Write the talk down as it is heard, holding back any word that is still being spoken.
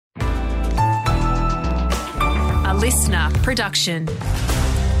listener production.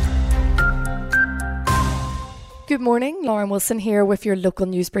 Good morning, Lauren Wilson here with your local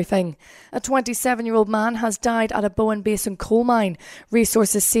news briefing. A 27-year-old man has died at a Bowen Basin coal mine.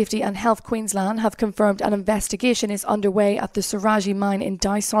 Resources Safety and Health Queensland have confirmed an investigation is underway at the Saraji mine in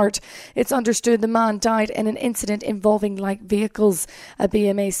Dysart. It's understood the man died in an incident involving light vehicles. A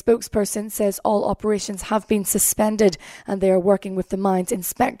BMA spokesperson says all operations have been suspended and they are working with the mine's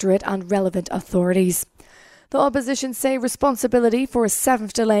inspectorate and relevant authorities. The opposition say responsibility for a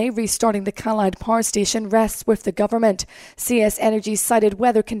seventh delay restarting the Callide power station rests with the government. CS Energy cited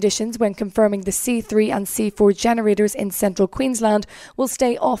weather conditions when confirming the C3 and C4 generators in central Queensland will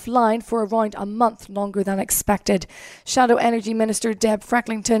stay offline for around a month longer than expected. Shadow Energy Minister Deb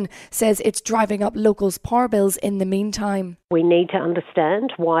Frecklington says it's driving up locals' power bills in the meantime. We need to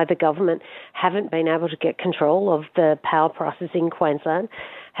understand why the government haven't been able to get control of the power prices in Queensland,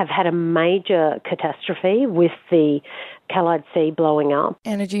 have had a major catastrophe with the Callide Sea blowing up.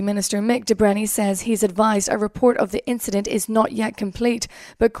 Energy Minister Mick de Brenny says he's advised a report of the incident is not yet complete,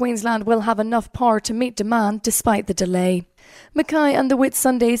 but Queensland will have enough power to meet demand despite the delay. Mackay and the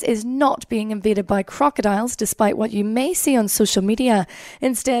Whitsundays is not being invaded by crocodiles despite what you may see on social media.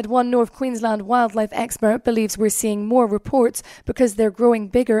 Instead, one North Queensland wildlife expert believes we're seeing more reports because they're growing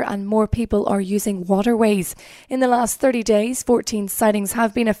bigger and more people are using waterways. In the last 30 days, 14 sightings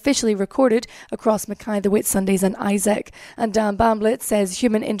have been officially recorded across Mackay, the Whitsundays and Isaac. And Dan Bamblett says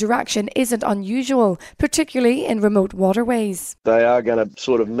human interaction isn't unusual, particularly in remote waterways. They are going to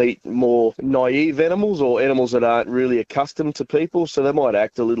sort of meet more naive animals or animals that aren't really accustomed to people, so they might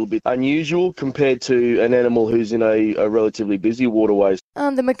act a little bit unusual compared to an animal who's in a relatively busy waterways.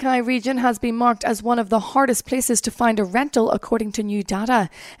 And the Mackay region has been marked as one of the hardest places to find a rental according to new data.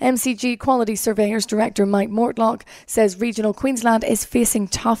 MCG Quality Surveyors Director Mike Mortlock says regional Queensland is facing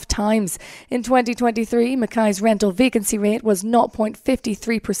tough times. In 2023, Mackay's rental vacancy rate was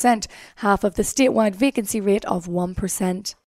 0.53%, half of the statewide vacancy rate of 1%.